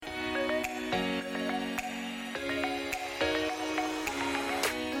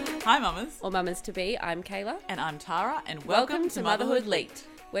Hi mamas. Or mamas to be, I'm Kayla. And I'm Tara, and welcome to Motherhood Leaked.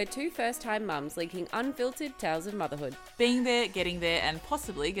 We're two first-time mums leaking unfiltered tales of motherhood. Being there, getting there, and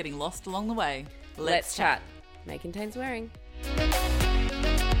possibly getting lost along the way. Let's chat. May contain swearing.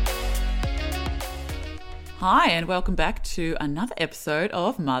 Hi, and welcome back to another episode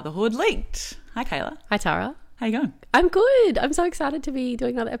of Motherhood Leaked. Hi Kayla. Hi Tara. How you going? I'm good. I'm so excited to be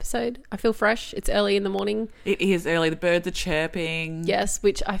doing another episode. I feel fresh. It's early in the morning. It is early. The birds are chirping. Yes,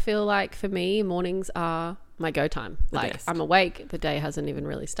 which I feel like for me, mornings are my go time. Like best. I'm awake. The day hasn't even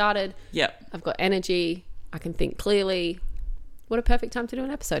really started. Yep. I've got energy. I can think clearly. What a perfect time to do an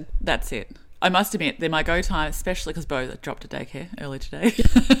episode. That's it. I must admit, they're my go time, especially because Bo dropped a daycare early today.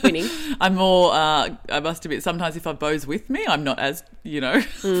 Winning. I'm more, I must admit, sometimes if Bo's with me, I'm not as,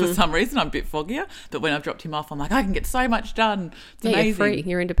 for some reason, I'm a bit foggier. But when I've dropped him off, I'm like, I can get so much done. It's amazing. You're free.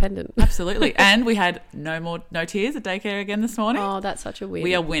 You're independent. Absolutely. And we had no tears at daycare again this morning. Oh, that's such a win.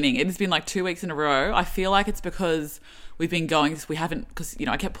 We are winning. It has been like 2 weeks in a row. I feel like it's because we've been going, we haven't, because,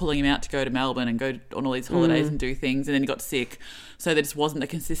 I kept pulling him out to go to Melbourne and go on all these holidays and do things. And then he got sick. So there just wasn't the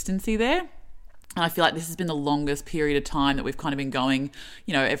consistency there. And I feel like this has been the longest period of time that we've kind of been going,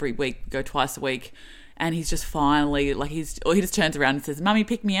 every week, go twice a week. And he's just finally, he just turns around and says, Mummy,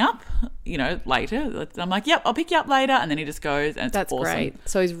 pick me up, later. I'm like, yep, I'll pick you up later. And then he just goes and it's That's awesome. Great.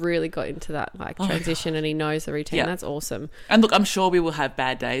 So he's really got into that transition and he knows the routine. Yeah. That's awesome. And look, I'm sure we will have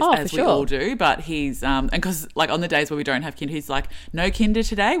bad days as we all do. But he's, and because on the days where we don't have kinder, he's like, no kinder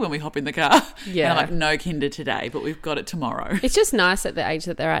today when we hop in the car. Yeah. And I'm like, no kinder today, but we've got it tomorrow. It's just nice at the age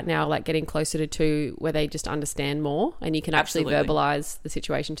that they're at now, getting closer to 2 where they just understand more and you can actually verbalize the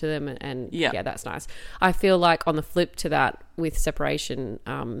situation to them. And yeah, that's nice. I feel like on the flip to that with separation,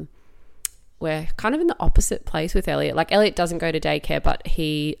 we're kind of in the opposite place with Elliot. Elliot doesn't go to daycare, but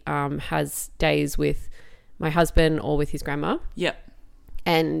he has days with my husband or with his grandma. Yep.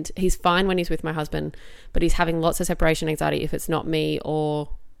 And he's fine when he's with my husband, but he's having lots of separation anxiety if it's not me or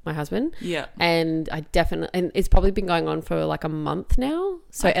my husband. Yeah. And and it's probably been going on for a month now.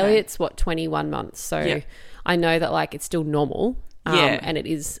 So okay. Elliot's 21 months. So I know that it's still normal. And it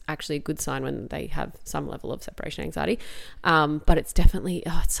is actually a good sign when they have some level of separation anxiety. But it's definitely,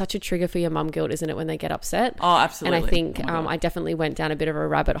 it's such a trigger for your mum guilt, isn't it, when they get upset? Oh, absolutely. And I think I definitely went down a bit of a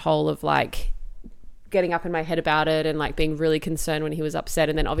rabbit hole of getting up in my head about it and being really concerned when he was upset.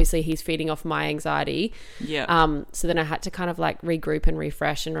 And then obviously he's feeding off my anxiety. Yeah. So then I had to kind of regroup and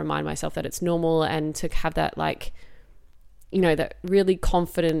refresh and remind myself that it's normal and to have that that really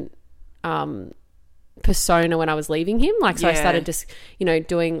confident persona when I was leaving him. So I started just,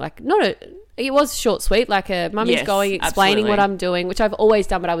 doing it was short, sweet, mummy's going, explaining what I'm doing, which I've always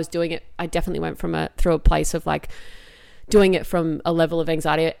done, but I was doing it. I definitely went through a place of doing it from a level of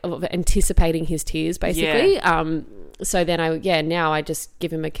anxiety of anticipating his tears basically. Yeah. So then now I just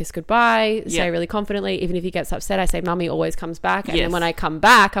give him a kiss goodbye, say really confidently, even if he gets upset, I say mummy always comes back. And then when I come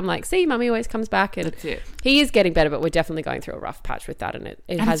back, I'm like, see, mummy always comes back. And that's it. He is getting better, but we're definitely going through a rough patch with that. And it has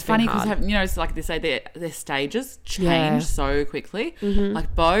been hard. It's funny because, it's like they say their stages change so quickly.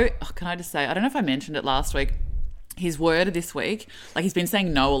 Mm-hmm. Bo, can I just say, I don't know if I mentioned it last week, his word this week, he's been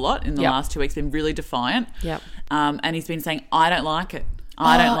saying no a lot in the last 2 weeks, been really defiant. Yep. And he's been saying, I don't like it.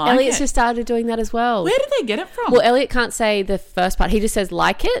 I don't like Elliot's just started doing that as well. Where did they get it from? Well, Elliot can't say the first part. He just says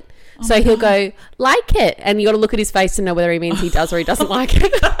like it. So he'll go like it. And you got to look at his face to know whether he means he does or he doesn't like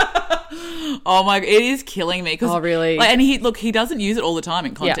it. Oh my, it is killing me. Oh, really? And he doesn't use it all the time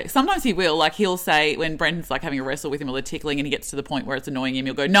in context. Yeah. Sometimes he will. He'll say, when Brendan's having a wrestle with him or they're tickling and he gets to the point where it's annoying him,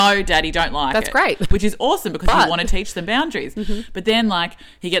 he'll go, no, Daddy, don't like That's it. That's great. Which is awesome because you want to teach them boundaries. Mm-hmm. But then,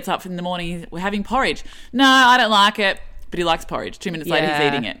 he gets up in the morning, we're having porridge. No, I don't like it. But he likes porridge. 2 minutes later, he's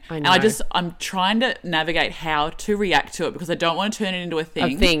eating it. I know. And I'm trying to navigate how to react to it because I don't want to turn it into a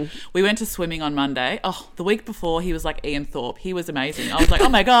thing. We went to swimming on Monday. Oh, the week before, he was like Ian Thorpe. He was amazing. I was like, oh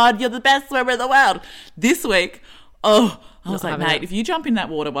my God, you're the best swimmer in the world. This week, I was like, mate, if you jump in that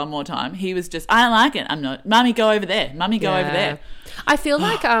water one more time, he was just, I don't like it. I'm not. Mummy, go over there. Mummy, go over there. I feel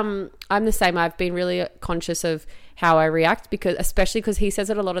like I'm the same. I've been really conscious of how I react especially because he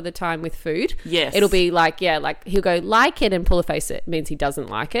says it a lot of the time with food. Yes. It'll be he'll go like it and pull a face. It means he doesn't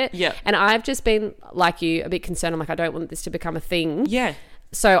like it. Yeah. And I've just been like you, a bit concerned. I'm like, I don't want this to become a thing. Yeah.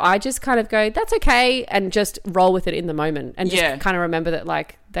 So I just kind of go, that's okay, and just roll with it in the moment and just kind of remember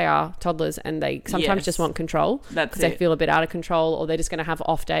that they are toddlers and they sometimes just want control because they feel a bit out of control, or they're just going to have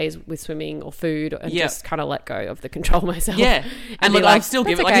off days with swimming or food and just kind of let go of the control myself. Yeah. And I'll still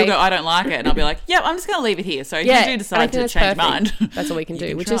give it, he'll go, I don't like it. And I'll be like, I'm just going to leave it here. So if you do decide to change mind. That's all we can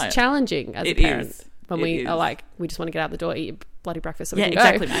do, which is challenging as a parent. When we are we just want to get out the door, eat bloody breakfast so we can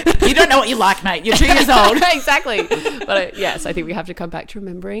exactly, mate. You don't know what you like, mate. You're 2 years old. Exactly. But yes, I think we have to come back to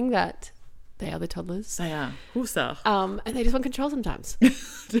remembering that they are the toddlers. They are. Also. And they just want control sometimes.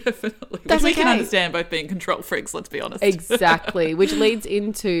 Definitely. Which we can understand, both being control freaks, let's be honest. Exactly. Which leads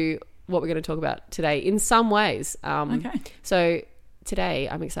into what we're going to talk about today in some ways. Okay. So today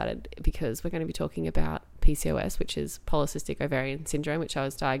I'm excited because we're going to be talking about PCOS, which is polycystic ovarian syndrome, which I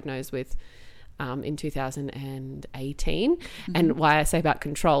was diagnosed with in 2018. Mm-hmm. And why I say about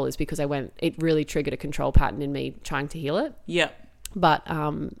control is because it really triggered a control pattern in me trying to heal it. Yep. But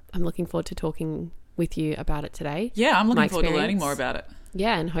I'm looking forward to talking with you about it today. Yeah, I'm looking forward to learning more about it.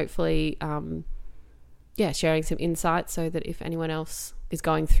 Yeah, and hopefully, sharing some insights so that if anyone else is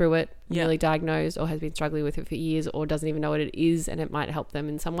going through it, newly diagnosed or has been struggling with it for years or doesn't even know what it is and it might help them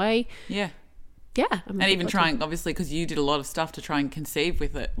in some way. Yeah. Yeah. And even trying, obviously, because you did a lot of stuff to try and conceive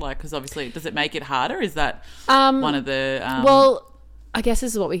with it. Like, because obviously, does it make it harder? Is that one of the... well, I guess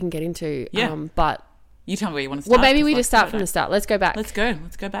this is what we can get into. Yeah. But... You tell me where you want to start. Well, maybe we just start from the start. Let's go back. Let's go back.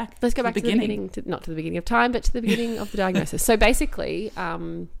 Let's go back to the beginning. Not to the beginning of time, but to the beginning of the diagnosis. So basically,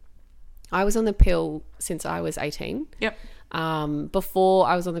 I was on the pill since I was 18. Yep. Before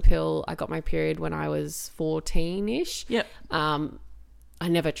I was on the pill, I got my period when I was 14-ish. Yep. I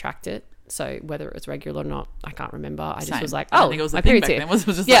never tracked it. So whether it was regular or not, I can't remember. I just was like, I think it was my period's here. Then. Was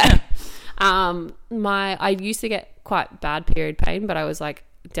just yeah. I used to get quite bad period pain, but I was like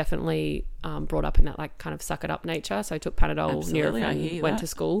definitely brought up in that like kind of suck it up nature. So I took Panadol, Nurofen, went to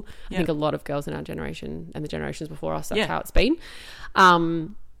school. I think a lot of girls in our generation and the generations before us, that's how it's been.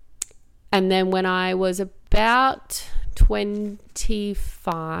 And then when I was about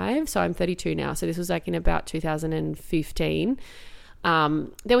 25, so I'm 32 now. So this was like in about 2015.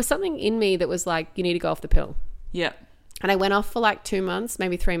 There was something in me that was like, you need to go off the pill. Yeah. And I went off for like 2 months,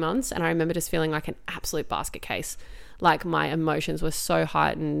 maybe 3 months. And I remember just feeling like an absolute basket case. Like my emotions were so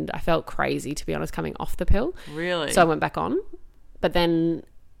heightened. I felt crazy, to be honest, coming off the pill. Really? So I went back on. But then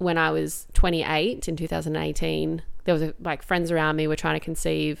when I was 28 in 2018, there was like friends around me were trying to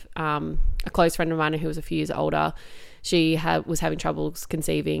conceive. A close friend of mine who was a few years older, she was having troubles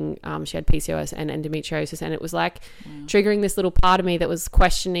conceiving. She had PCOS and endometriosis, and it was like triggering this little part of me that was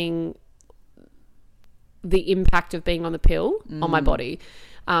questioning the impact of being on the pill on my body.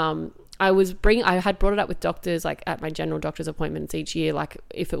 I had brought it up with doctors, like at my general doctor's appointments each year, like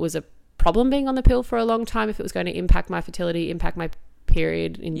if it was a problem being on the pill for a long time, if it was going to impact my fertility, impact my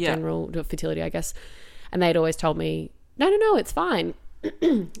period in general, fertility, I guess. And they'd always told me, no, it's fine.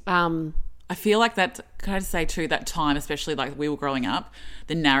 I feel like that, can I just say too, that time, especially like we were growing up,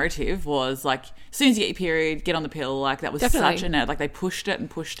 the narrative was like, as soon as you get your period, get on the pill. Like that was such a net. Like they pushed it and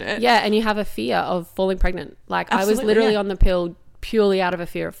pushed it. Yeah, and you have a fear of falling pregnant. Like absolutely, I was literally on the pill purely out of a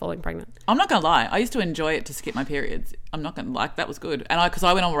fear of falling pregnant. I'm not going to lie. I used to enjoy it to skip my periods. I'm not going to that was good. And because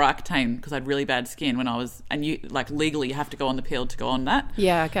I went on Roaccutane because I had really bad skin when I was, and you like legally you have to go on the pill to go on that.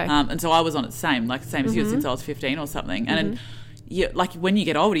 Yeah, okay. And so I was on it same as you since I was 15 or something. And then, like when you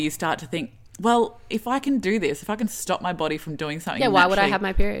get older, you start to think, well, if I can do this, if I can stop my body from doing something, why would I have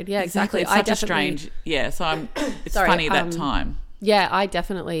my period? Yeah, exactly. It's such a strange, so it's funny that time. Yeah, I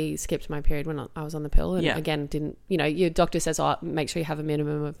definitely skipped my period when I was on the pill, and again, didn't. Your doctor says, make sure you have a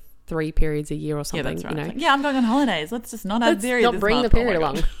minimum of 3 periods a year or something. Yeah, that's right. Like, I'm going on holidays. Let's just not have period. Not bring the period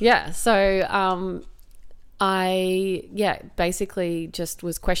along. Yeah, so I basically just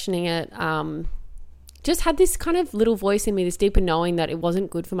was questioning it. Just had this kind of little voice in me, this deeper knowing that it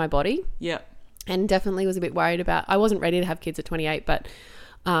wasn't good for my body. Yeah. And definitely was a bit worried about, I wasn't ready to have kids at 28, but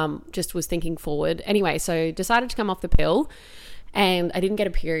just was thinking forward. Anyway, so decided to come off the pill, and I didn't get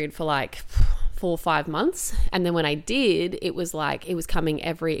a period for like 4 or 5 months. And then when I did, it was like, it was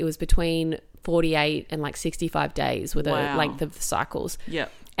between 48 and like 65 days with the length of the cycles. Yeah.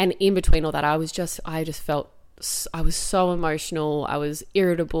 And in between all that, I just felt, I was so emotional. I was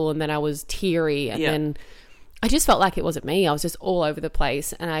irritable, and then I was teary, and then I just felt like it wasn't me. I was just all over the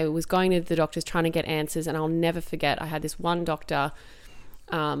place, and I was going to the doctors trying to get answers. And I'll never forget, I had this one doctor,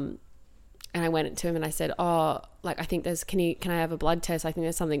 and I went to him and I said, I think can I have a blood test? I think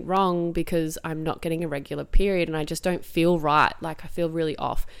there's something wrong because I'm not getting a regular period and I just don't feel right. Like I feel really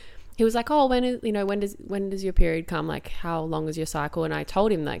off. He was like, when does your period come? Like, how long is your cycle? And I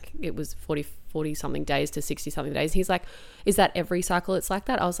told him like it was 40 something days to 60 something days. He's like, is that every cycle it's like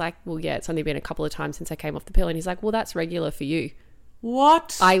that? I was like, well, yeah, it's only been a couple of times since I came off the pill. And he's like, well, that's regular for you.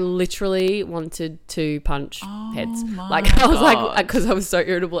 What? I literally wanted to punch heads. Like I was God. Like, because I was so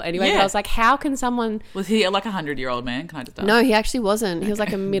irritable anyway. Yeah. But I was like, how can someone? Was he like 100-year-old man? Can I just ask? No, he actually wasn't. He was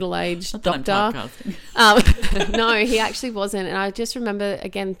like a middle-aged doctor. No, he actually wasn't. And I just remember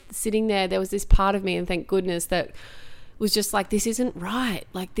again sitting there. There was this part of me, and thank goodness that was just like, this isn't right.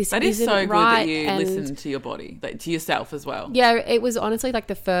 Like, this that isn't so right. Good that you listen to your body, to yourself as well. Yeah, it was honestly like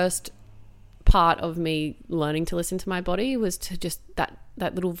the first part of me learning to listen to my body was to just that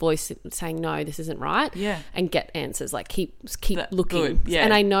little voice saying, no, this isn't right. Yeah. And get answers, like keep looking. Good. Yeah.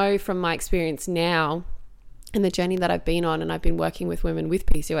 And I know from my experience now and the journey that I've been on, and I've been working with women with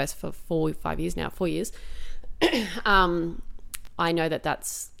PCOS for 4 years. I know that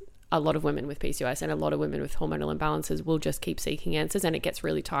that's a lot of women with PCOS, and a lot of women with hormonal imbalances will just keep seeking answers, and it gets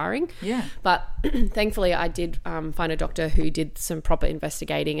really tiring. Yeah. But thankfully I did find a doctor who did some proper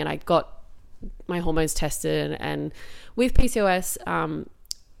investigating, and I got my hormones tested. And with PCOS,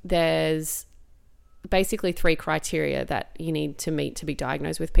 there's basically 3 criteria that you need to meet to be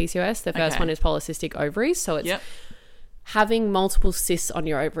diagnosed with PCOS. The first one is polycystic ovaries. So it's having multiple cysts on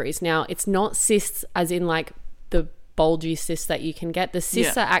your ovaries. Now, it's not cysts as in like the bulgy cysts that you can get. The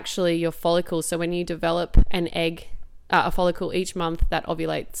cysts are actually your follicles. So when you develop an egg, a follicle each month that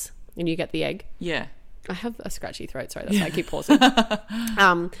ovulates and you get the egg. Yeah. I have a scratchy throat. Sorry, that's why I keep pausing.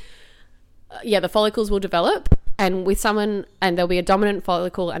 The follicles will develop, and with someone, and there'll be a dominant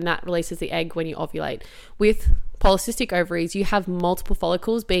follicle, and that releases the egg when you ovulate. With polycystic ovaries, you have multiple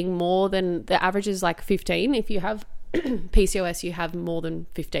follicles, being more than the average is like 15. If you have PCOS, you have more than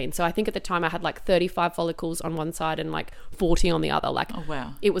 15. So I think at the time I had like 35 follicles on one side and like 40 on the other. Like, oh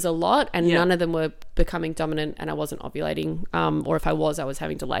wow, it was a lot, and none of them were becoming dominant, and I wasn't ovulating, or if I was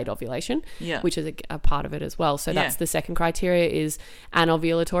having delayed ovulation, which is a part of it as well. So that's the second criteria, is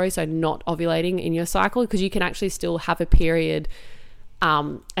anovulatory, so not ovulating in your cycle, because you can actually still have a period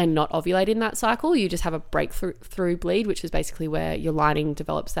and not ovulate in that cycle. You just have a breakthrough bleed, which is basically where your lining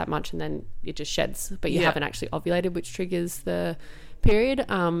develops that much and then it just sheds, but you haven't actually ovulated, which triggers the period.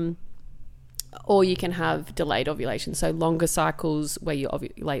 Or you can have delayed ovulation, so longer cycles where you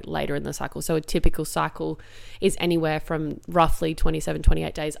ovulate later in the cycle. So a typical cycle is anywhere from roughly 27,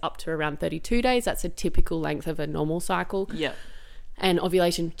 28 days up to around 32 days. That's a typical length of a normal cycle. Yeah. And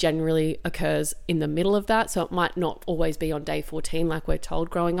ovulation generally occurs in the middle of that. So it might not always be on day 14 like we're told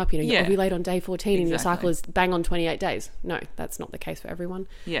growing up. You ovulate on day 14 and your cycle is bang on 28 days. No, that's not the case for everyone.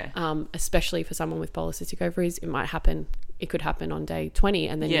 Yeah. Especially for someone with polycystic ovaries, it could happen on day 20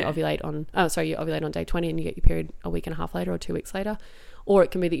 and then you ovulate on day 20 and you get your period a week and a half later or 2 weeks later. Or it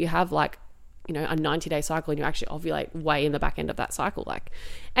can be that you have like, a 90-day cycle and you actually ovulate way in the back end of that cycle.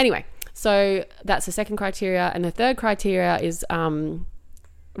 Anyway, so that's the second criteria. And the third criteria is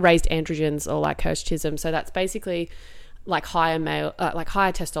raised androgens, or like Hirschism. So that's basically like higher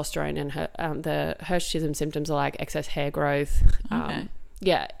testosterone, and the Hirschism symptoms are like excess hair growth.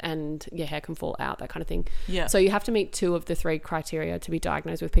 And your hair can fall out, that kind of thing. Yeah. So you have to meet 2 of the 3 criteria to be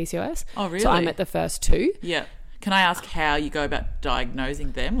diagnosed with PCOS. Oh, really? So I met the first 2. Yeah. Can I ask how you go about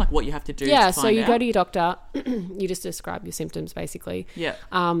diagnosing them? Like what you have to do to find so you out? Go to your doctor. You just describe your symptoms, basically. Yeah.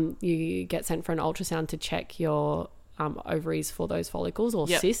 You get sent for an ultrasound to check your ovaries for those follicles, or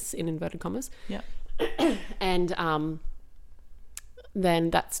cysts in inverted commas. Yeah. And then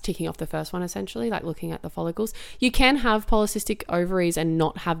that's ticking off the first one, essentially, like looking at the follicles. You can have polycystic ovaries and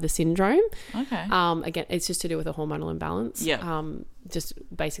not have the syndrome. Okay. Again, it's just to do with a hormonal imbalance. Yeah. Just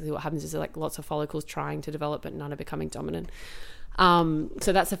basically what happens is like lots of follicles trying to develop, but none are becoming dominant.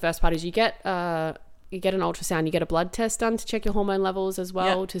 So that's the first part, is you get an ultrasound, you get a blood test done to check your hormone levels as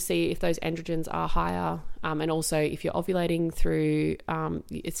well, to see if those androgens are higher. And also if you're ovulating through,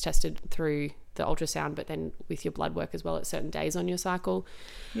 it's tested through the ultrasound, but then with your blood work as well at certain days on your cycle.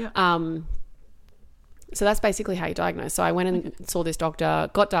 Yeah. So that's basically how you diagnose. So I went and saw this doctor,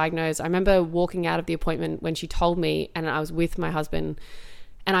 got diagnosed. I remember walking out of the appointment when she told me, and I was with my husband,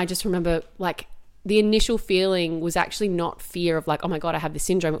 and I just remember like the initial feeling was actually not fear of like, oh my God, I have this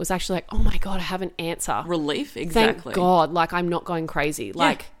syndrome. It was actually like, oh my God, I have an answer. Relief. Exactly. Thank God. Like, I'm not going crazy.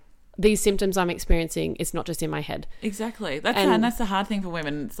 Like, these symptoms I'm experiencing, it's not just in my head. Exactly. That's the hard thing for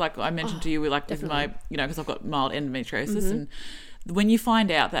women. It's like I mentioned to you, like with my, because I've got mild endometriosis, and when you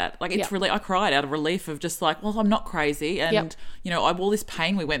find out that, like, it's really, I cried out of relief of just like, well, I'm not crazy. And, all this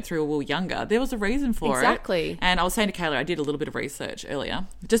pain we went through when we were younger, there was a reason for it. Exactly. And I was saying to Kayla, I did a little bit of research earlier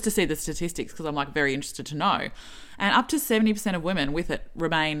just to see the statistics, because I'm like very interested to know. And up to 70% of women with it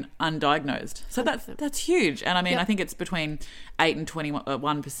remain undiagnosed. So that's huge. And I mean, I think it's between 8 and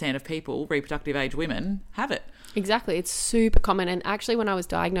 21% of people, reproductive age women, have it. Exactly. It's super common. And actually, when I was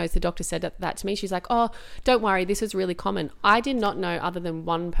diagnosed, the doctor said that to me. She's like, oh, don't worry, this is really common. I did not know other than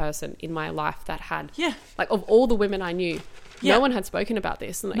one person in my life that had, like, of all the women I knew, No one had spoken about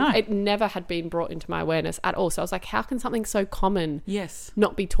this. And it never had been brought into my awareness at all. So I was like, how can something so common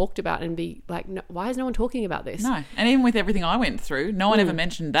not be talked about and be like, no, why is no one talking about this? No. And even with everything I went through, no one ever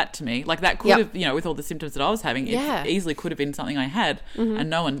mentioned that to me. Like that could have, with all the symptoms that I was having, it easily could have been something I had and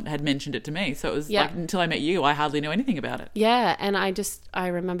no one had mentioned it to me. So it was like, until I met you, I hardly knew anything about it. Yeah. And I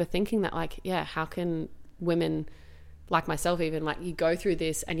remember thinking that like, how can women like myself even, like you go through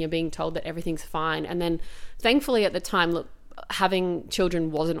this and you're being told that everything's fine. And then thankfully at the time, look, having children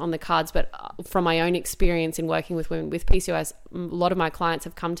wasn't on the cards, but from my own experience in working with women with PCOS, a lot of my clients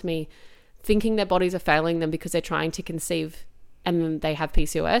have come to me thinking their bodies are failing them because they're trying to conceive and then they have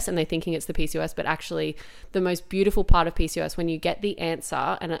PCOS and they're thinking it's the PCOS. But actually the most beautiful part of PCOS, when you get the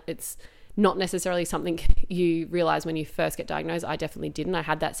answer, and it's not necessarily something you realize when you first get diagnosed. I definitely didn't. I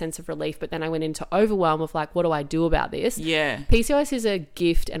had that sense of relief, but then I went into overwhelm of like, what do I do about this? Yeah. PCOS is a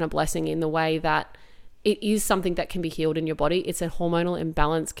gift and a blessing in the way that it is something that can be healed in your body. It's a hormonal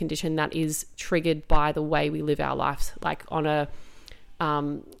imbalance condition that is triggered by the way we live our lives, like on a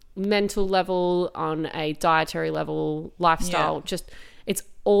mental level, on a dietary level, lifestyle, just it's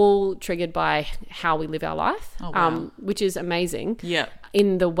all triggered by how we live our life, which is amazing. Yeah.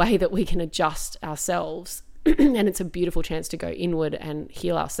 In the way that we can adjust ourselves. And it's a beautiful chance to go inward and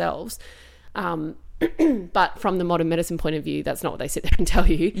heal ourselves. But from the modern medicine point of view, that's not what they sit there and tell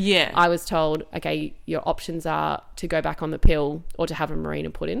you. Yeah. I was told, okay, your options are to go back on the pill or to have a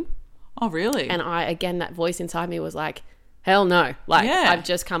Mirena put in. Oh, really? And again, that voice inside me was like, hell no. Like, I've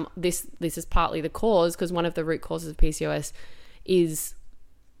just come, this is partly the cause, because one of the root causes of PCOS is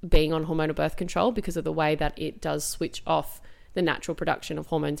being on hormonal birth control because of the way that it does switch off the natural production of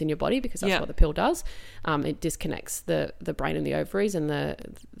hormones in your body, because that's what the pill does. It disconnects the brain and the ovaries and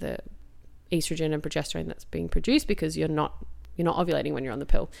the estrogen and progesterone that's being produced, because you're not ovulating when you're on the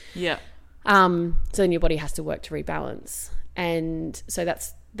pill. Yeah. So then your body has to work to rebalance. And so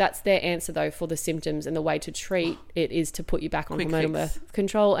that's their answer though for the symptoms, and the way to treat it is to put you back on hormonal birth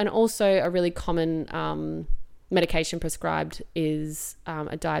control. And also a really common medication prescribed is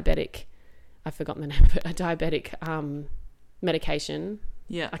a diabetic, I've forgotten the name of it, a diabetic medication.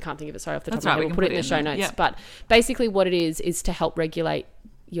 Yeah. I can't think of it, sorry, off the top of my head. We'll put it in the show notes. Yeah. But basically what it is to help regulate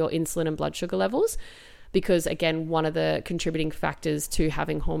your insulin and blood sugar levels, because again, one of the contributing factors to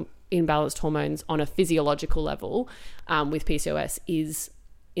having imbalanced hormones on a physiological level with PCOS is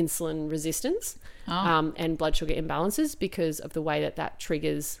insulin resistance and blood sugar imbalances, because of the way that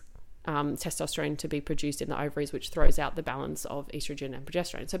triggers testosterone to be produced in the ovaries, which throws out the balance of estrogen and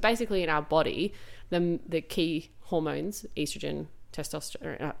progesterone. So basically in our body, the key hormones, estrogen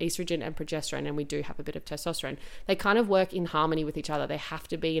and progesterone, and we do have a bit of testosterone, they kind of work in harmony with each other. They have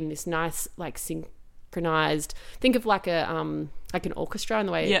to be in this nice, like, synchronized, think of like an orchestra and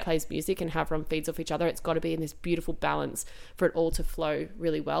the way it plays music, and how everyone feeds off each other. It's got to be in this beautiful balance for it all to flow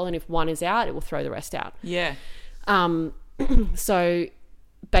really well. And if one is out, it will throw the rest out. Yeah. So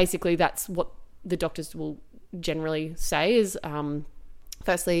basically that's what the doctors will generally say is,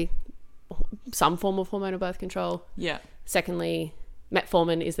 firstly, some form of hormonal birth control. Yeah. Secondly,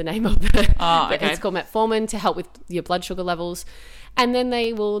 metformin is the name of the it's called metformin, to help with your blood sugar levels. And then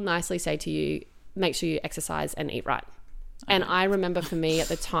they will nicely say to you, make sure you exercise and eat right. Okay. And I remember for me at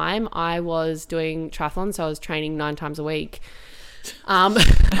the time, I was doing triathlon, so I was training 9 times a week.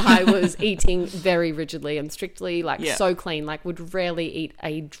 I was eating very rigidly and strictly, like so clean, like would rarely eat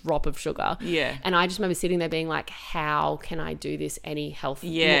a drop of sugar. Yeah. And I just remember sitting there being like, how can I do this any healthy?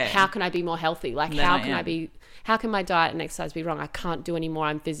 Yeah. How can I be more healthy? Like, how can my diet and exercise be wrong? I can't do anymore.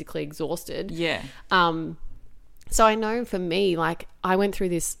 I'm physically exhausted. Yeah. So I know for me, like, I went through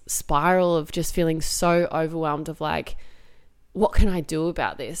this spiral of just feeling so overwhelmed of like, what can I do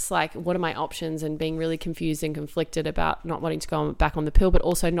about this? Like, what are my options? And being really confused and conflicted about not wanting to go back on the pill, but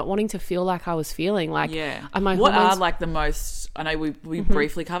also not wanting to feel like I was feeling. Like, what are like the most, I know we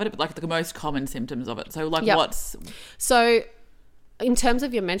briefly covered it, but like the most common symptoms of it. So like So in terms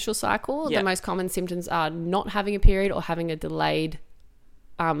of your menstrual cycle, the most common symptoms are not having a period or having a delayed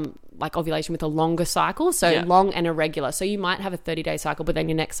like ovulation with a longer cycle, so long and irregular. So you might have a 30-day cycle, but then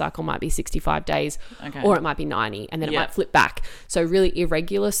your next cycle might be 65 days, or it might be 90, and then it might flip back. So really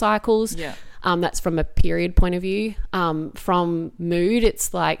irregular cycles. That's from a period point of view. From mood,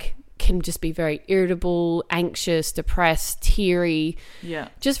 it's like can just be very irritable, anxious, depressed, teary.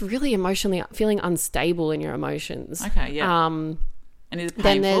 Just really emotionally feeling unstable in your emotions. And is it painful?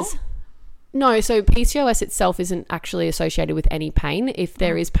 Then there's no, so PCOS itself isn't actually associated with any pain. If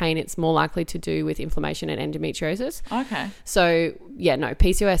there is pain, it's more likely to do with inflammation and endometriosis. So,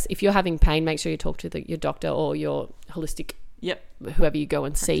 PCOS, if you're having pain, make sure you talk to your doctor or your holistic Yep. whoever you go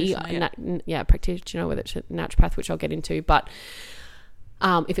and see, practitioner, whether it's a naturopath, which I'll get into. But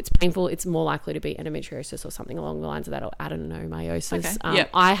if it's painful, it's more likely to be endometriosis or something along the lines of that, or adenomyosis.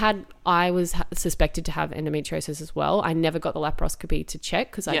 Okay. I was suspected to have endometriosis as well. I never got the laparoscopy to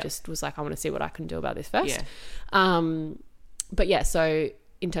check because I just was like, I want to see what I can do about this first. Yeah. But yeah, so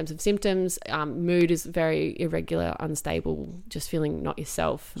in terms of symptoms, mood is very irregular, unstable, just feeling not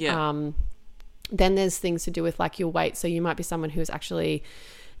yourself. Yeah. Then there's things to do with like your weight. So you might be someone who's actually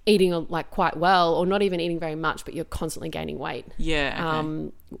eating like quite well, or not even eating very much, but you're constantly gaining weight. Yeah.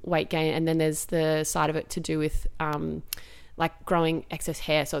 Okay. Weight gain. And then there's the side of it to do with like growing excess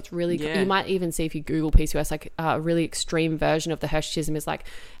hair. So it's really, you might even see if you Google PCOS, like a really extreme version of the Hirschism is like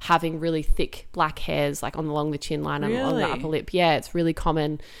having really thick black hairs like along the chin line and on the upper lip. Yeah, it's really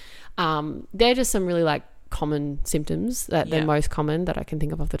common. They're just some really like common symptoms that they're most common that I can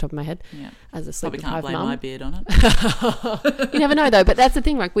think of off the top of my head. As a sleep deprived mum. Probably can't blame my beard on it. You never know though, but that's the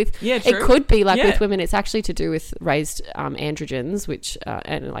thing, like with it could be like with women, it's actually to do with raised androgens, which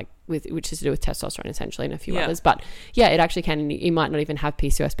which is to do with testosterone essentially, and a few others. But yeah, it actually can. You might not even have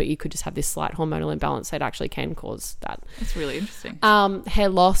PCOS, but you could just have this slight hormonal imbalance that actually can cause that. That's really interesting. Hair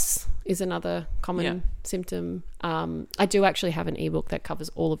loss is another common symptom. I do actually have an ebook that covers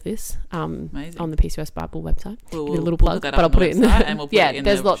all of this on the PCOS Bible website. We'll give it a little plug, but I'll put it in there. And we'll put it in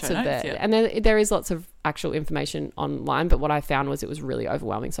there's lots of there. Yeah. And there is lots of actual information online, but what I found was it was really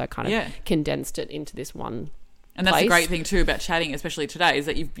overwhelming, so I kind of condensed it into this one. And that's the great thing too about chatting, especially today, is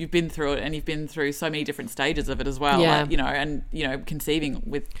that you've been through it, and you've been through so many different stages of it as well. Yeah. Like, conceiving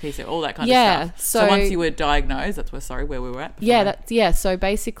with PCOS, all that kind of stuff. So once you were diagnosed, where we were at before. So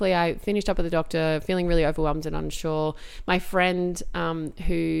basically I finished up with the doctor feeling really overwhelmed and unsure. My friend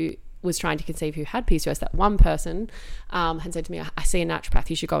who was trying to conceive, who had PCOS, that one person had said to me, I see a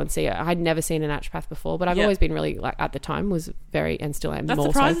naturopath, you should go and see her. I'd never seen a naturopath before, but I've always been really, like, at the time was very, and still am. That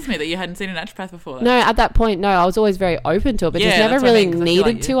surprises me that you hadn't seen a naturopath before. Though. No, at that point, no, I was always very open to it, but just never really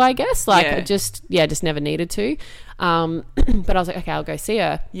needed to, I guess. Like, just never needed to. But I was like, okay, I'll go see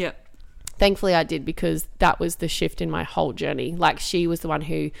her. Yeah. Thankfully I did, because that was the shift in my whole journey. Like, she was the one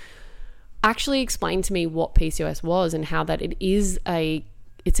who actually explained to me what PCOS was and how that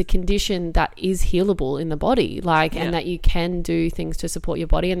it's a condition that is healable in the body, and that you can do things to support your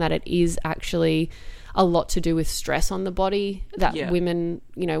body, and that it is actually a lot to do with stress on the body, that women,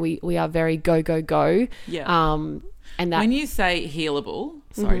 we are very go. Yeah. And that when you say healable,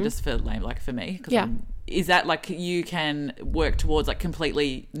 just for for me, is that like you can work towards like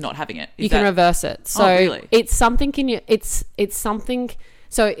completely not having it? You can reverse it. So really? It's something it's something,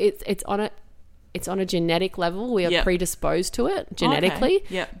 so it's on it. It's on a genetic level. We are predisposed to it genetically,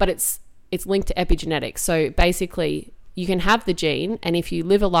 but it's linked to epigenetics. So basically, you can have the gene, and if you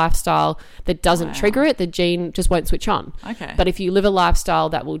live a lifestyle that doesn't trigger it, the gene just won't switch on. Okay. But if you live a lifestyle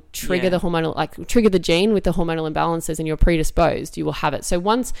that will trigger the hormonal, trigger the gene with the hormonal imbalances, and you're predisposed, you will have it. So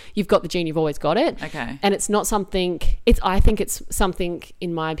once you've got the gene, you've always got it. Okay. And it's not something. I think it's something,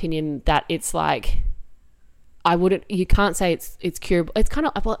 in my opinion, that it's like. You can't say it's curable. It's kind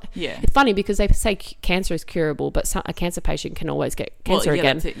of, it's funny because they say cancer is curable, but a cancer patient can always get cancer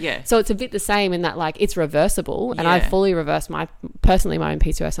again. So it's a bit the same in that, like, it's reversible, and I've fully reversed my own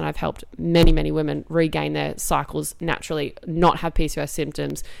PCOS, and I've helped many, many women regain their cycles naturally, not have PCOS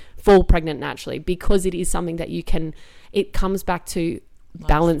symptoms, fall pregnant naturally, because it is something that it comes back to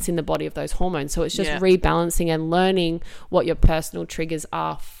balance in the body of those hormones. So it's just rebalancing and learning what your personal triggers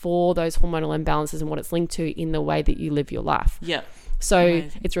are for those hormonal imbalances and what it's linked to in the way that you live your life. So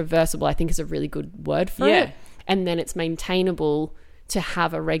it's reversible, I think, is a really good word for it. And then it's maintainable to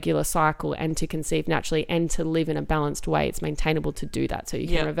have a regular cycle and to conceive naturally and to live in a balanced way. It's maintainable to do that, so you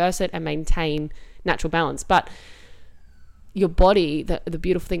can reverse it and maintain natural balance. But your body, the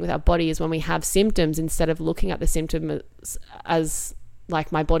beautiful thing with our body is when we have symptoms, instead of looking at the symptom as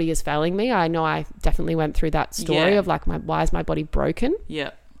like, my body is failing me. I know I definitely went through that story of like, why is my body broken? Yeah.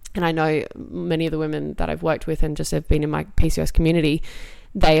 And I know many of the women that I've worked with and just have been in my PCOS community,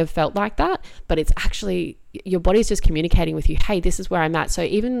 they have felt like that, but it's actually, your body's just communicating with you, hey, this is where I'm at. So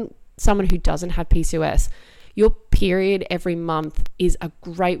even someone who doesn't have PCOS, your period every month is a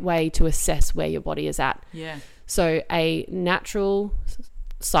great way to assess where your body is at. Yeah. So a natural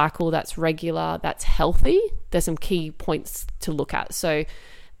cycle that's regular, that's healthy, there's some key points to look at. So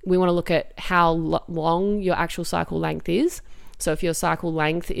we want to look at how long your actual cycle length is. So if your cycle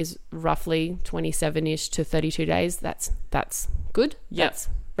length is roughly 27-ish to 32 days, that's good. Yep. That's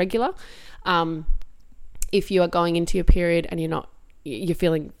regular. If you are going into your period and you're not you're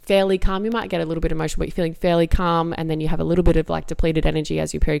feeling fairly calm. You might get a little bit emotional, but you're feeling fairly calm, and then you have a little bit of like depleted energy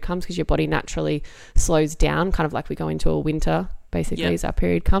as your period comes, because your body naturally slows down, kind of like we go into a winter basically as our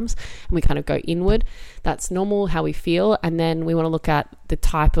period comes, and we kind of go inward. That's normal, how we feel. And then we want to look at the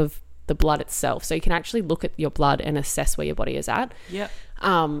type of the blood itself. So you can actually look at your blood and assess where your body is at.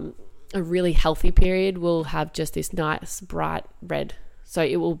 A really healthy period will have just this nice bright red. So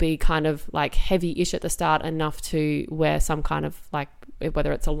it will be kind of like heavy-ish at the start, enough to wear some kind of like,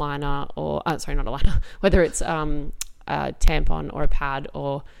 whether it's a liner or, sorry, not a liner, whether it's a tampon or a pad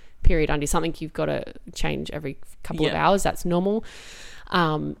or period undies, something you've got to change every couple of hours. That's normal.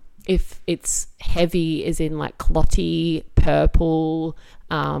 If it's heavy, as in like clotty, purple,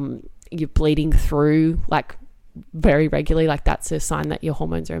 you're bleeding through like very regularly, like that's a sign that your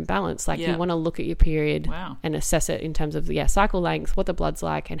hormones are imbalanced. Like you want to look at your period and assess it in terms of cycle length, what the blood's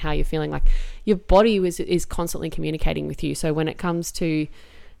like, and how you're feeling. Like your body is constantly communicating with you. So when it comes to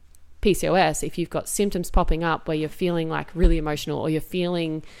PCOS, if you've got symptoms popping up where you're feeling like really emotional, or you're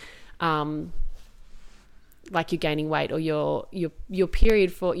feeling like you're gaining weight, or your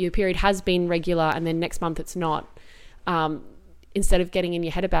period has been regular and then next month it's not, instead of getting in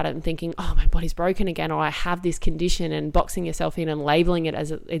your head about it and thinking, oh, my body's broken again, or I have this condition, and boxing yourself in and labeling it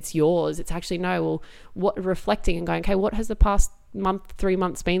as it's yours, it's actually reflecting and going, okay, what has the past month, 3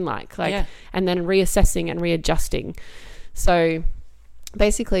 months been like? And then reassessing and readjusting. So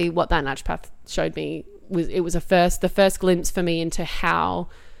basically what that naturopath showed me was, it was the first glimpse for me into how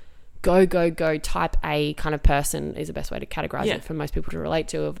go type A kind of person is the best way to categorize it for most people to relate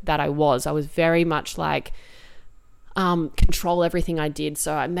to. Of that I was very much like, control everything I did.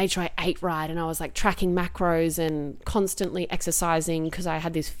 So I made sure I ate right, and I was like tracking macros and constantly exercising, because I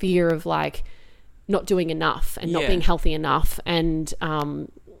had this fear of like not doing enough and not being healthy enough. And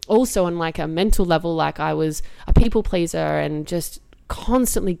also on like a mental level, like I was a people pleaser and just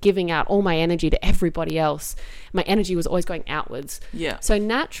constantly giving out all my energy to everybody else. My energy was always going outwards. So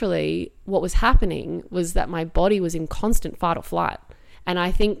naturally what was happening was that my body was in constant fight or flight. And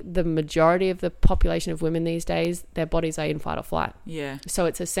I think the majority of the population of women these days, their bodies are in fight or flight. So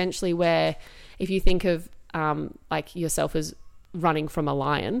it's essentially where, if you think of like yourself as running from a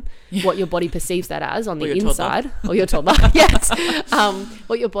lion, what your body perceives that as on the inside, or your toddler,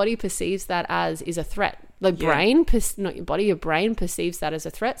 what your body perceives that as is a threat. The brain, not your body, your brain perceives that as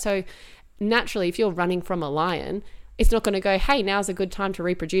a threat. So naturally, if you're running from a lion, it's not going to go, hey, now's a good time to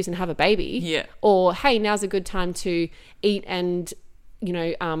reproduce and have a baby. Or, hey, now's a good time to eat and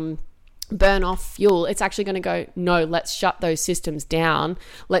burn off fuel. It's actually going to go, no, let's shut those systems down.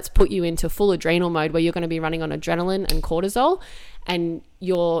 Let's put you into full adrenal mode, where you're going to be running on adrenaline and cortisol, and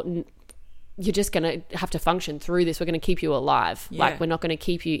you're just going to have to function through this. We're going to keep you alive. Like, we're not going to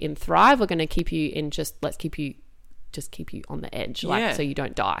keep you in thrive. We're going to keep you in let's keep you on the edge, like, so you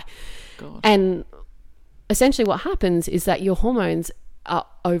don't die. And essentially what happens is that your hormones are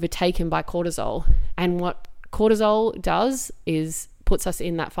overtaken by cortisol. And what cortisol does is puts us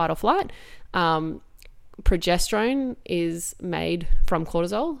in that fight or flight. Progesterone is made from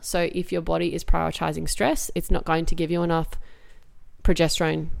cortisol. So if your body is prioritizing stress, it's not going to give you enough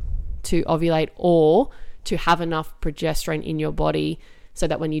progesterone to ovulate, or to have enough progesterone in your body so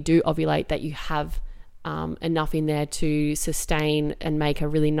that when you do ovulate, that you have enough in there to sustain and make a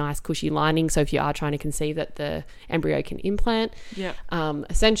really nice cushy lining. So if you are trying to conceive, that the embryo can implant.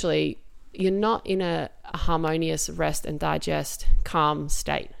 Essentially, you're not in a harmonious rest and digest calm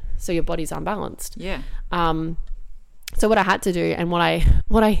state, so your body's unbalanced. So what I had to do, and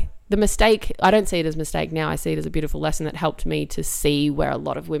the mistake, I don't see it as a mistake now, I see it as a beautiful lesson that helped me to see where a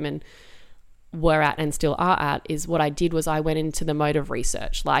lot of women were at and still are at, is what I did was I went into the mode of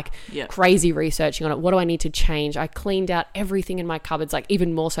research, like crazy researching on it. What do I need to change? I cleaned out everything in my cupboards, like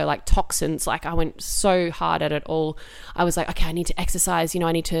even more so like toxins. Like I went so hard at it all. I was like, okay, I need to exercise,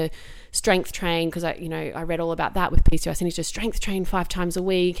 I need to strength train, because I read all about that with PCOS. I need to strength train 5 times a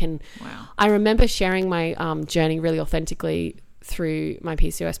week. And I remember sharing my journey really authentically through my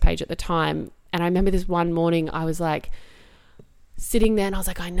PCOS page at the time. And I remember this one morning I was like sitting there and I was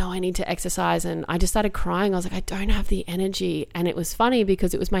like, I know I need to exercise, and I just started crying. I was like, I don't have the energy. And it was funny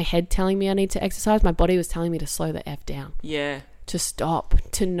because it was my head telling me I need to exercise. My body was telling me to slow the F down. To stop,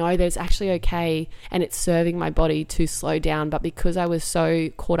 to know that it's actually okay, and it's serving my body to slow down. But because I was so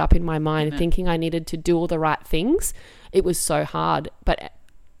caught up in my mind thinking I needed to do all the right things, it was so hard. But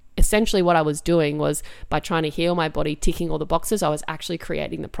essentially what I was doing was, by trying to heal my body, ticking all the boxes, I was actually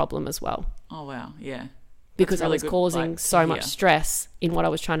creating the problem as well. Oh wow. Because really I was causing so much stress in what I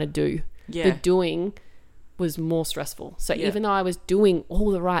was trying to do. The doing was more stressful. So even though I was doing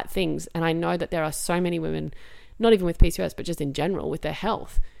all the right things, and I know that there are so many women not even with PCOS, but just in general with their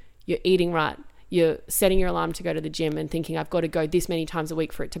health. You're eating right. You're setting your alarm to go to the gym and thinking, I've got to go this many times a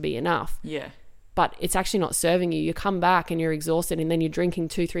week for it to be enough. Yeah. But it's actually not serving you. You come back and you're exhausted, and then you're drinking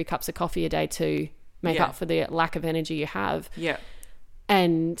 2-3 cups of coffee a day to make up for the lack of energy you have. Yeah.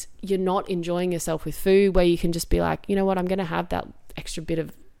 And you're not enjoying yourself with food where you can just be like, you know what, I'm going to have that extra bit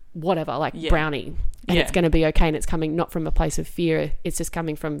of whatever, like brownie, and it's going to be okay. And it's coming not from a place of fear. It's just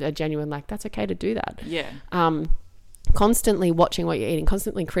coming from a genuine, like, that's okay to do that. Yeah. Constantly watching what you're eating,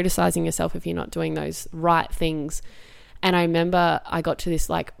 constantly criticizing yourself if you're not doing those right things. And I remember I got to this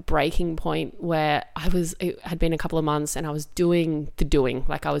like breaking point where it had been a couple of months and I was doing,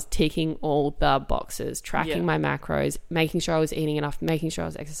 like I was ticking all the boxes, tracking my macros, making sure I was eating enough, making sure I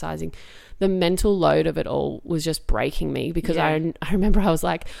was exercising. The mental load of it all was just breaking me because I remember I was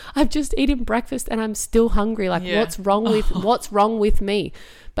like, I've just eaten breakfast and I'm still hungry. Like what's wrong with me?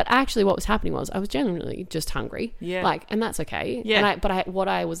 But actually what was happening was I was genuinely just hungry. Yeah. Like, and that's okay. Yeah. What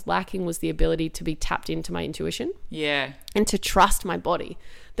I was lacking was the ability to be tapped into my intuition. Yeah. And to trust my body.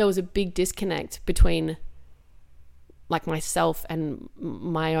 There was a big disconnect between like myself and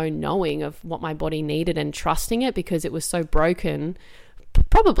my own knowing of what my body needed and trusting it because it was so broken.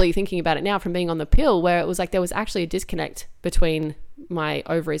 Probably thinking about it now from being on the pill, where it was like there was actually a disconnect between my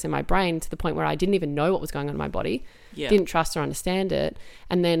ovaries and my brain to the point where I didn't even know what was going on in my body, didn't trust or understand it,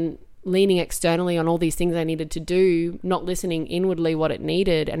 and then leaning externally on all these things I needed to do, not listening inwardly what it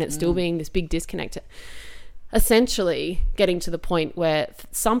needed, and it still being this big disconnect. Essentially getting to the point where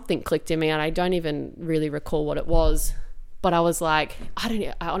something clicked in me, and I don't even really recall what it was, but I was like, I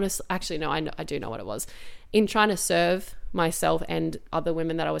do know what it was. In trying to serve myself and other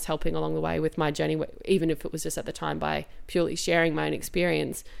women that I was helping along the way with my journey, even if it was just at the time by purely sharing my own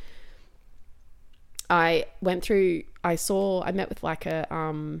experience, I met with like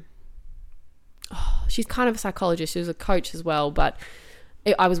a, she's kind of a psychologist. She was a coach as well, but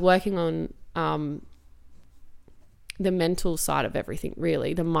I was working on the mental side of everything,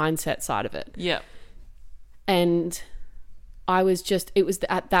 really, the mindset side of it. Yeah. And it was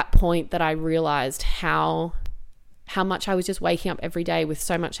at that point that I realized how much I was just waking up every day with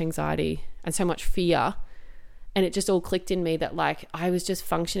so much anxiety and so much fear. And it just all clicked in me that like I was just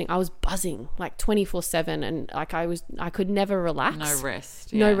functioning. I was buzzing like 24/7, and like I could never relax. No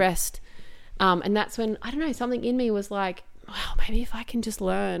rest. No rest. And that's when, I don't know, something in me was like, wow, maybe if I can just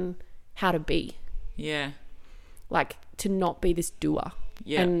learn how to be. Yeah. Like to not be this doer.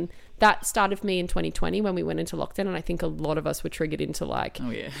 Yeah. And that started for me in 2020 when we went into lockdown, and I think a lot of us were triggered into like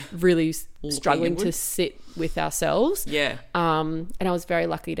really struggling to sit with ourselves. Yeah. And I was very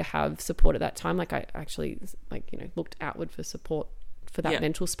lucky to have support at that time. Like I actually looked outward for support for that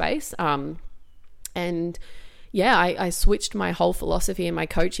mental space. And I switched my whole philosophy and my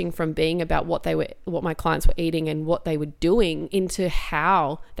coaching from being about what my clients were eating and what they were doing into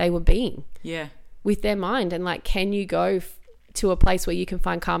how they were being. Yeah. With their mind, and like, can you go to a place where you can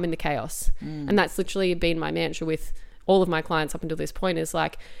find calm in the chaos? And that's literally been my mantra with all of my clients up until this point, is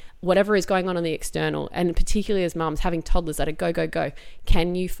like, whatever is going on in the external, and particularly as mums having toddlers that are go,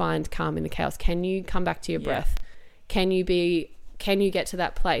 can you find calm in the chaos? Can you come back to your breath? Can you get to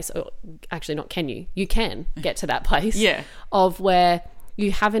that place? Or actually not can you can get to that place of where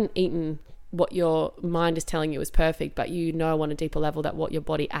you haven't eaten what your mind is telling you is perfect, but you know on a deeper level that what your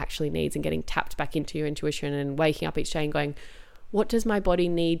body actually needs, and getting tapped back into your intuition and waking up each day and going, what does my body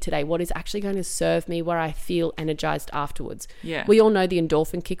need today? What is actually going to serve me where I feel energized afterwards? Yeah. We all know the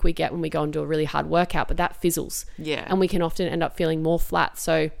endorphin kick we get when we go and do a really hard workout, but that fizzles. Yeah. And we can often end up feeling more flat.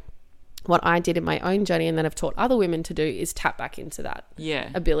 So what I did in my own journey, and then I've taught other women to do, is tap back into that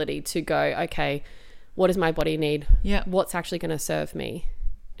ability to go, okay, what does my body need? Yeah. What's actually going to serve me?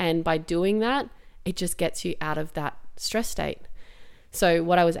 And by doing that, it just gets you out of that stress state. So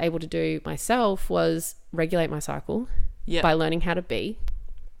what I was able to do myself was regulate my cycle by learning how to be.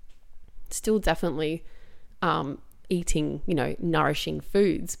 Still definitely eating, nourishing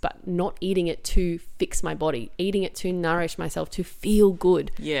foods, but not eating it to fix my body, eating it to nourish myself, to feel good.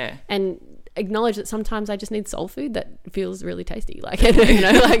 Yeah. And acknowledge that sometimes I just need soul food that feels really tasty, like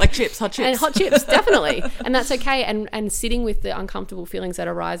like chips, hot chips, and hot chips, definitely, and that's okay. And sitting with the uncomfortable feelings that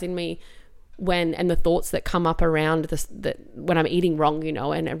arise in me and the thoughts that come up around this, that when I'm eating wrong,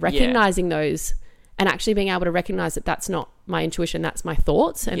 and recognizing those, and actually being able to recognize that that's not my intuition, that's my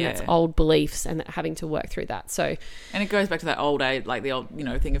thoughts, and that's old beliefs, and having to work through that. So, and it goes back to that old age, like the old,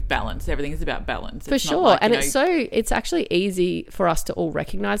 thing of balance. Everything is about balance. For sure. Like, and it's actually easy for us to all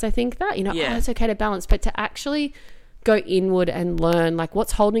recognize, I think, that, it's okay to balance, but to actually go inward and learn, like,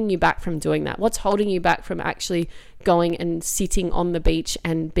 what's holding you back from doing that? What's holding you back from actually going and sitting on the beach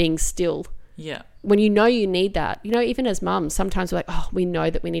and being still? Yeah. When you know you need that, you know, even as mums, sometimes we're like, oh, we know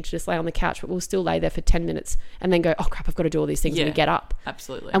that we need to just lay on the couch, but we'll still lay there for 10 minutes and then go, oh crap, I've got to do all these things, and we get up.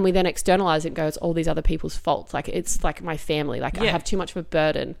 Absolutely. And we then externalize it and go, it's all these other people's faults. Like, it's like my family, like I have too much of a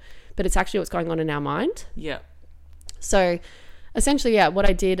burden, but it's actually what's going on in our mind. Yeah. So essentially, what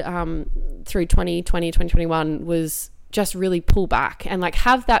I did through 2020, 2021 was just really pull back and like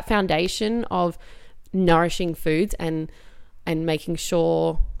have that foundation of nourishing foods and making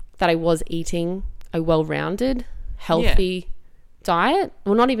sure that I was eating a well-rounded, healthy diet.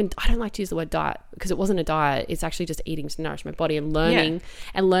 Well, not even, I don't like to use the word diet because it wasn't a diet. It's actually just eating to nourish my body and learning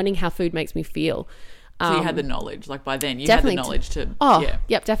how food makes me feel. So you had the knowledge, like by then you had the knowledge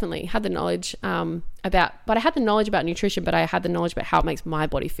Definitely had the knowledge but I had the knowledge about nutrition, but I had the knowledge about how it makes my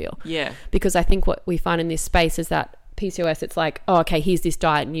body feel. Yeah. Because I think what we find in this space is that PCOS, it's like, oh, okay, here's this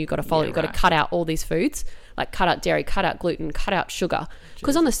diet and you got to follow it. You've got to cut out all these foods, like cut out dairy, cut out gluten, cut out sugar.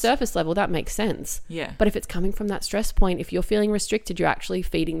 Because on the surface level, that makes sense. Yeah. But if it's coming from that stress point, if you're feeling restricted, you're actually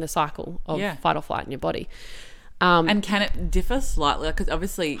feeding the cycle of fight or flight in your body. And can it differ slightly? Because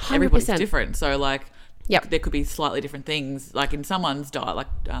obviously 100%. Everybody's different. So like, there could be slightly different things, like in someone's diet, like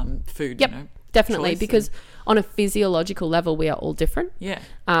food, you know. Definitely, because on a physiological level, we are all different. Yeah.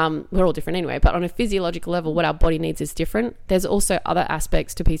 We're all different anyway, but on a physiological level, what our body needs is different. There's also other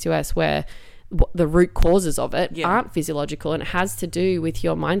aspects to PCOS where the root causes of it aren't physiological, and it has to do with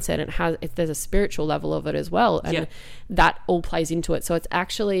your mindset, and there's a spiritual level of it as well, and that all plays into it. So it's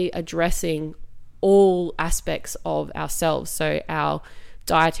actually addressing all aspects of ourselves. So our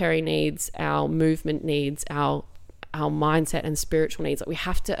dietary needs, our movement needs, our mindset and spiritual needs. Like, we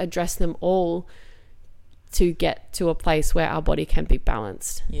have to address them all to get to a place where our body can be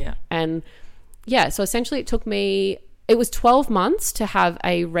balanced. Yeah. And so essentially it was 12 months to have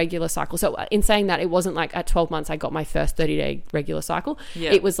a regular cycle. So in saying that, it wasn't like at 12 months I got my first 30-day regular cycle.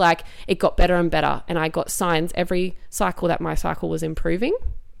 Yeah. It was like it got better and better, and I got signs every cycle that my cycle was improving.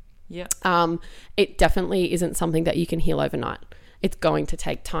 Yeah. It definitely isn't something that you can heal overnight. It's going to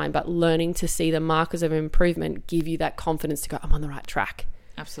take time, but learning to see the markers of improvement give you that confidence to go, I'm on the right track.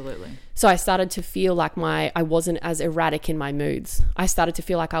 Absolutely. So I started to feel like I wasn't as erratic in my moods. I started to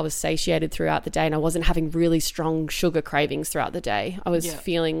feel like I was satiated throughout the day, and I wasn't having really strong sugar cravings throughout the day. I was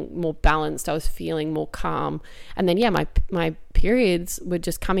feeling more balanced. I was feeling more calm. And then, my periods were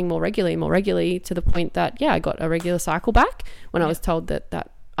just coming more regularly to the point that, I got a regular cycle back when I was told that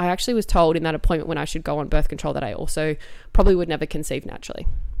I actually was told in that appointment when I should go on birth control that I also probably would never conceive naturally.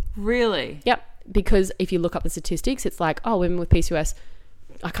 Really? Yep. Because if you look up the statistics, it's like, women with PCOS,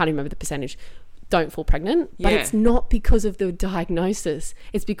 I can't even remember the percentage, don't fall pregnant. But it's not because of the diagnosis.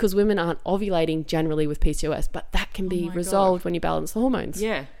 It's because women aren't ovulating generally with PCOS, but that can be resolved when you balance the hormones.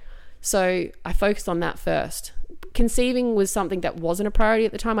 Yeah. So I focused on that first. Conceiving was something that wasn't a priority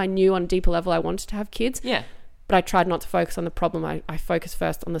at the time. I knew on a deeper level I wanted to have kids. Yeah. But I tried not to focus on the problem. I focused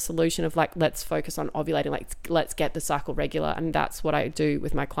first on the solution of like, let's focus on ovulating, like let's get the cycle regular. And that's what I do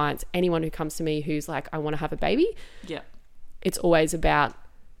with my clients. Anyone who comes to me who's like, I want to have a baby. Yeah. It's always about,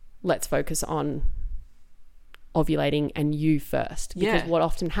 let's focus on ovulating and you first. Because what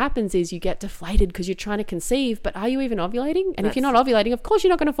often happens is you get deflated because you're trying to conceive, but are you even ovulating? And if you're not ovulating, of course you're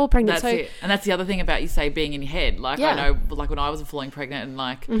not going to fall pregnant. That's it. And that's the other thing about, you say, being in your head. Like, I know, like when I was falling pregnant and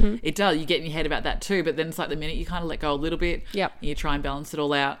like it does, you get in your head about that too, but then it's like the minute you kind of let go a little bit, you try and balance it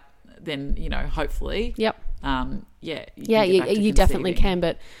all out, then, hopefully. You definitely can.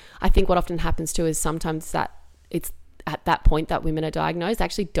 But I think what often happens too is sometimes that it's at that point that women are diagnosed, they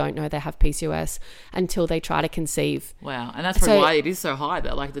actually don't know they have PCOS until they try to conceive. Wow. And that's probably why it is so high,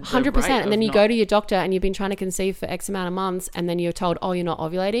 that like the 100%. And then you go to your doctor and you've been trying to conceive for X amount of months, and then you're told, you're not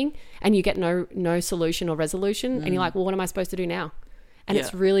ovulating, and you get no solution or resolution. And you're like, well, what am I supposed to do now? And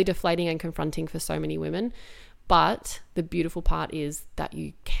it's really deflating and confronting for so many women. But the beautiful part is that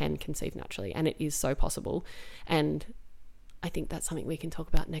you can conceive naturally, and it is so possible. And I think that's something we can talk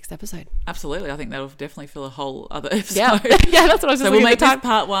about next episode. Absolutely. I think that'll definitely fill a whole other episode. Yeah, that's what I was just So we'll make this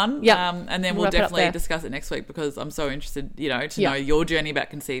part 1. Yeah. And then we'll definitely discuss it next week, because I'm so interested, to know your journey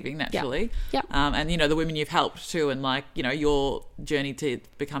about conceiving naturally. Yeah. And, the women you've helped too, and like, your journey to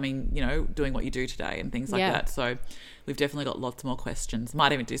becoming, doing what you do today and things like that. So we've definitely got lots more questions.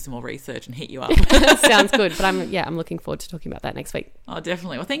 Might even do some more research and hit you up. Sounds good. But I'm looking forward to talking about that next week. Oh,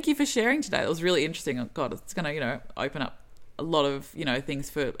 definitely. Well, thank you for sharing today. It was really interesting. Oh, God, it's going to, open up a lot of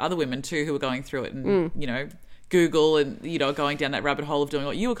things for other women too who are going through it, and Google and going down that rabbit hole of doing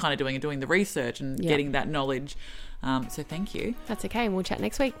what you were kind of doing and doing the research and getting that knowledge. So thank you. That's okay, and we'll chat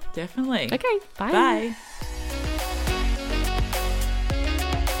next week. Definitely. Okay, bye. Bye.